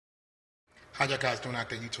How y'all guys doing out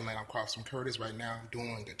there, YouTube land? I'm Carson Curtis. Right now I'm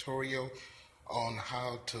doing a tutorial on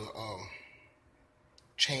how to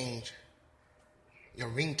change your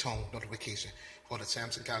ringtone notification for the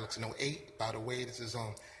Samsung Galaxy Note 8. By the way, this is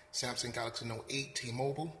Samsung Galaxy Note 8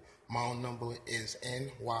 T-Mobile. Model number is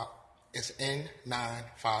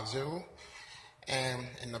N950. And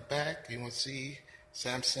in the back, you will see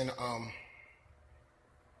Samsung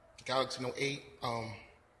Galaxy Note 8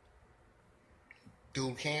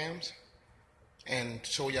 dual cams. And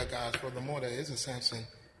to show y'all guys furthermore, there is a Samsung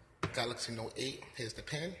Galaxy Note 8. Here's the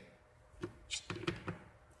pen.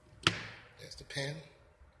 There's the pen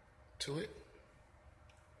to it.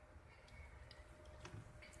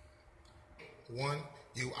 One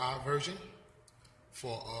UI version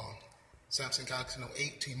for Samsung Galaxy Note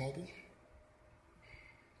 8 T-Mobile.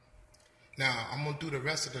 Now I'm gonna do the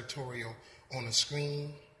rest of the tutorial on the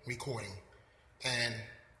screen recording. And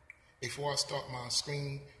before I start my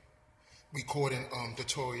screen recording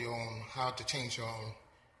tutorial on how to change your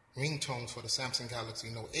ringtones for the Samsung Galaxy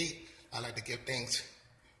Note 8, I'd like to give thanks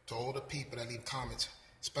to all the people that leave comments,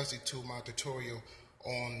 especially to my tutorial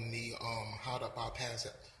on the how to bypass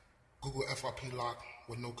Google FRP lock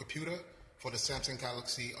with no computer for the Samsung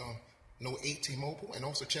Galaxy Note 8 T-Mobile. And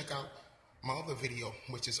also check out my other video,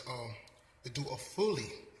 which is to do a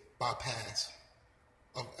fully bypass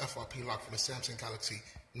of FRP lock for the Samsung Galaxy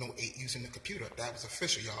Note 8 using the computer. That was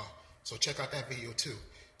official, y'all. So check out that video too.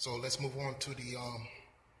 So let's move on to the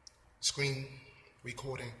screen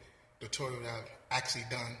recording tutorial that I've actually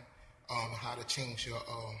done on how to change your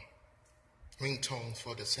ringtones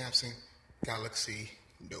for the Samsung Galaxy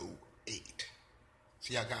Note 8.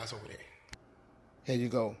 See y'all guys over there. Here you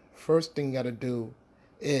go. First thing you gotta do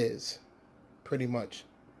is pretty much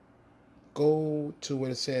go to where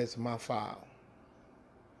it says My File.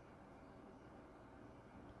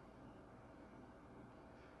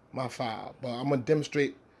 My file, but I'm gonna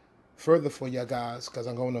demonstrate further for you guys because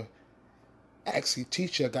I'm gonna actually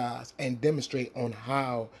teach you guys and demonstrate on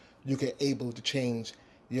how you can able to change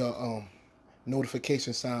your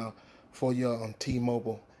notification sound for your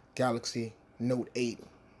T-Mobile Galaxy Note 8.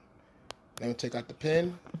 Let me take out the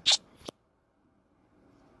pen.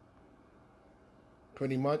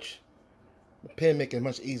 Pretty much, the pen make it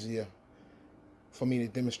much easier for me to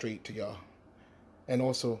demonstrate to y'all, and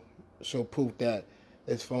also show proof that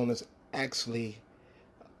this phone is actually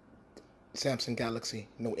Samsung Galaxy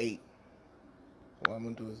Note 8. What I'm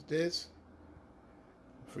going to do is this.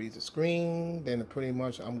 Freeze the screen. Then pretty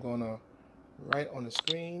much I'm going to write on the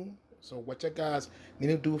screen. So what you guys need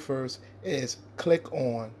to do first is click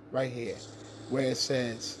on right here where it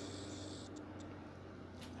says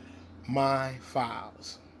My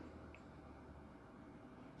Files.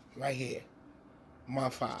 Right here. My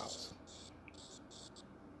Files.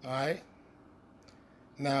 Alright.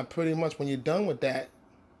 Now, pretty much when you're done with that,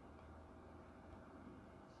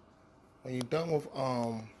 when you're done with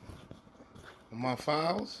My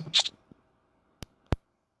Files,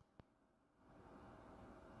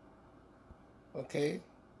 okay,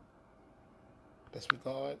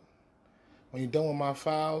 disregard. When you're done with My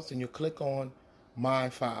Files, then you click on My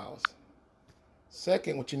Files.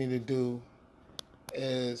 Second, what you need to do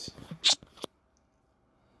is,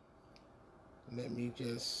 let me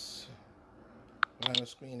just on the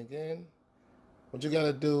screen again. What you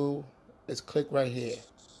gotta do is click right here.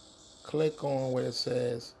 Click on where it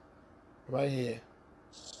says right here,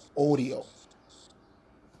 audio.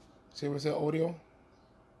 See where it says audio?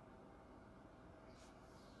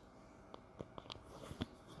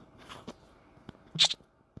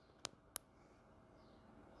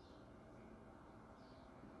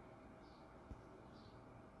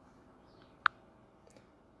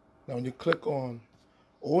 Now when you click on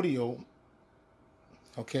audio,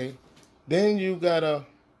 okay, then you gotta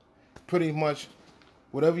pretty much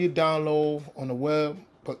whatever you download on the web.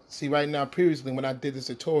 But see, right now, previously when I did this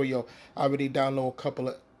tutorial, I already downloaded a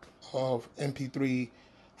couple of MP3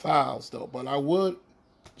 files though. But I would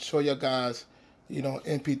show you guys, you know,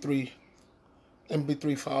 MP3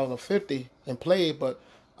 files of 50 and play it, but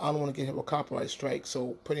I don't want to get hit with a copyright strike.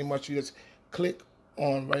 So pretty much you just click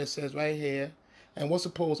on right, it says right here. And what's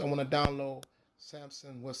suppose I want to download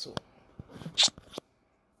Samsung Whistle.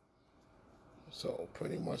 So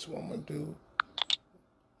pretty much what I'm going to do,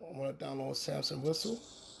 I'm going to download Samsung Whistle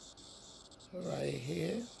right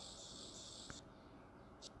here.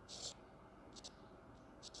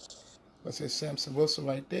 Let's say Samsung Whistle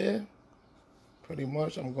right there. Pretty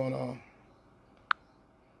much I'm going to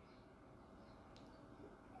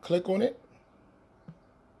click on it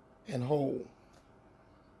and hold.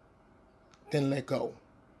 Then let go.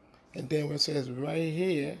 And then where it says right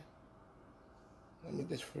here, Let me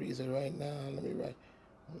just freeze it right now. Let me write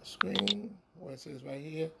on the screen where it says right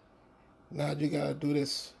here. Now you gotta do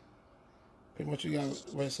this. Pretty much you got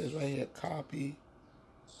where it says right here, copy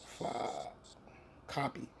file.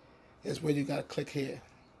 Copy. Is where you gotta click here.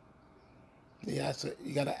 You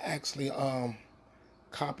gotta actually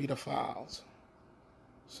copy the files.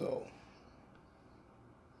 So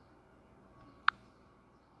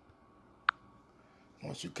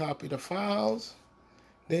once you copy the files,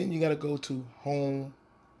 then you gotta go to home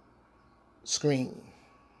screen.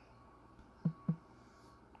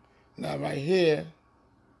 Now right here,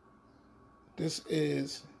 this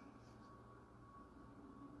is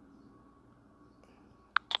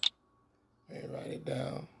let me write it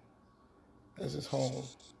down. This is home.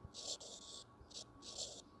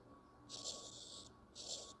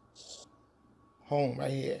 Home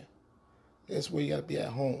right here. That's where you gotta be at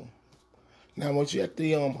home. Now once you're at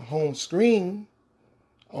the home screen,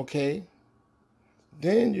 okay,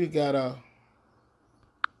 then you gotta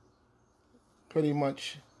pretty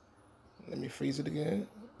much, let me freeze it again.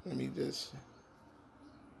 Let me just,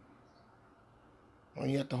 when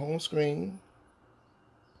you're at the home screen,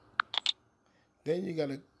 then you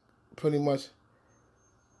gotta pretty much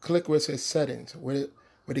click where it says settings, where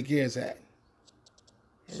the gear's at.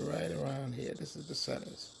 Right around here. This is the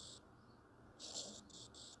settings.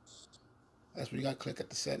 That's where you gotta click at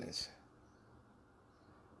the settings.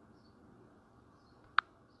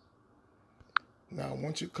 Now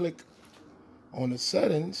once you click on the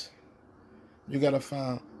settings, you gotta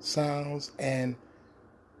find sounds and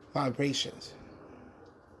vibrations.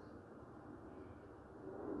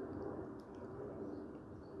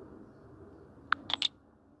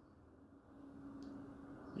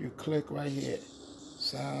 You click right here,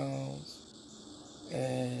 sounds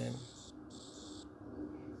and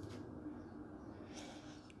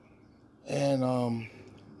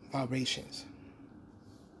vibrations.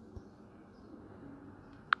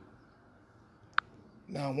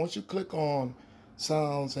 Now once you click on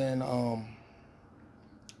sounds and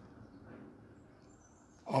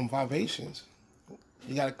vibrations,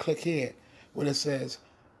 you gotta click here where it says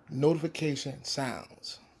notification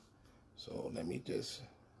sounds. So let me just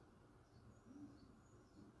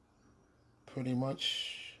pretty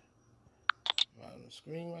much right on the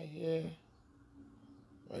screen right here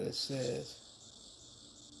where it says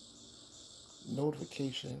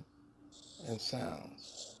notification and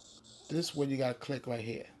sounds. This is where you gotta click right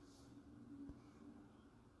here.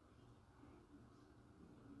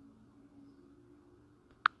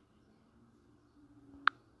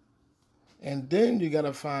 And then you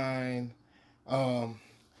gotta find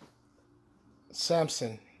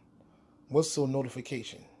Samsung whistle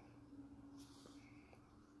notification.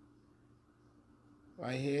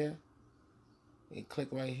 Right here. You click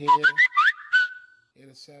right here. Here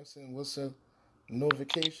the Samsung whistle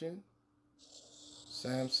notification.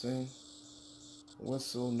 Samsung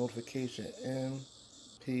whistle notification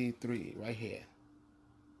MP3 right here.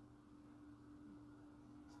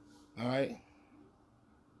 Alright.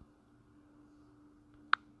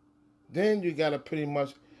 Then you gotta pretty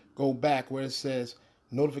much go back where it says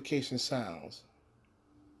notification sounds.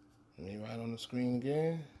 Let me write on the screen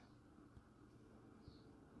again.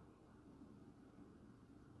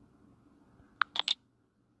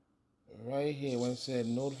 Right here when it said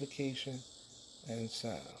notification and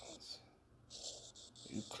sounds.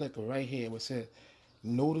 You click right here where it says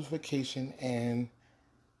notification and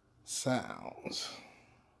sounds.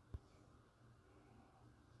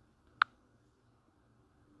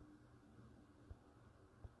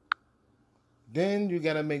 Then you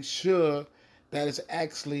gotta make sure that it's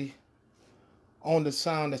actually on the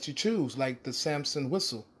sound that you choose, like the Samsung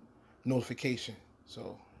whistle notification.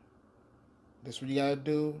 So this is what you gotta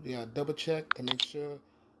do. You gotta double check to make sure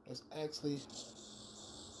it's actually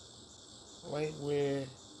right where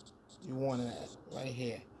you want it at, right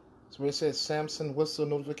here. So where it says Samsung whistle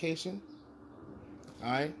notification.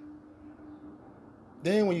 Alright.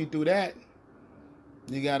 Then when you do that,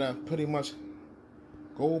 you gotta pretty much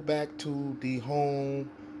go back to the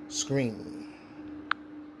home screen.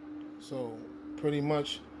 So pretty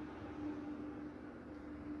much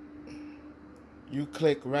you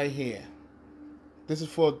click right here. This is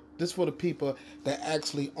for the people that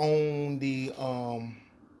actually own the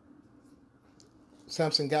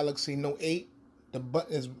Samsung Galaxy Note 8. The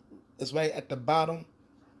button is right at the bottom,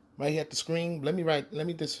 right here at the screen. Let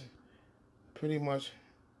me just pretty much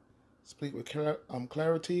speak with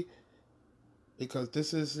clarity because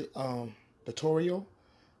this is tutorial.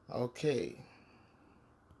 Okay.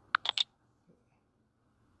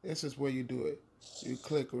 This is where you do it. You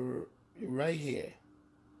click right here.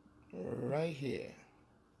 Right here.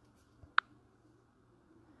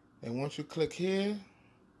 And once you click here,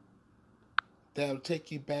 that'll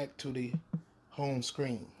take you back to the home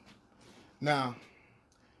screen. Now,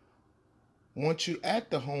 once you're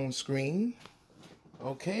at the home screen,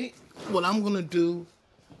 okay, what I'm gonna do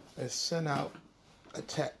is send out a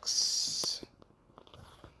text.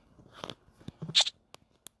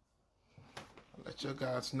 Let you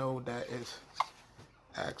guys know that it's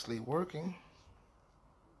actually working.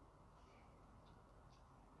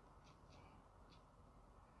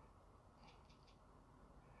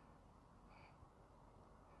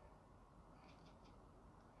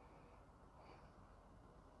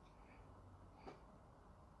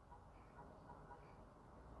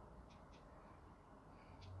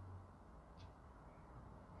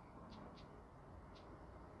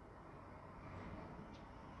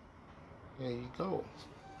 There you go.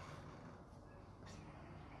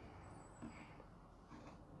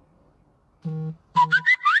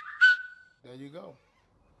 There you go.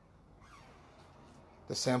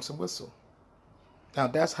 The Samsung whistle. Now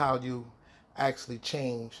that's how you actually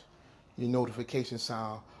change your notification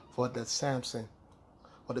sound for the Samsung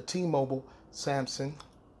or the T-Mobile Samsung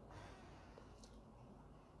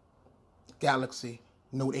Galaxy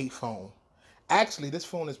Note 8 phone. Actually, this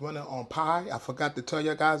phone is running on Pi. I forgot to tell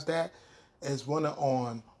you guys that. It's running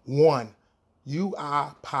on 1 UI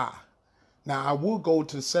Pi. Now, I will go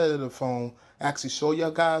to the cellular phone, actually show you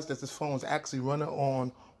guys that this phone is actually running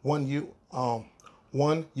on 1 UI,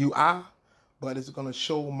 but it's going to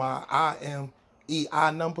show my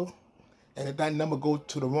IMEI number. And if that number goes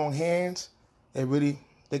to the wrong hands, they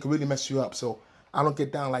can really mess you up. So I don't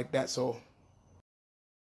get down like that. So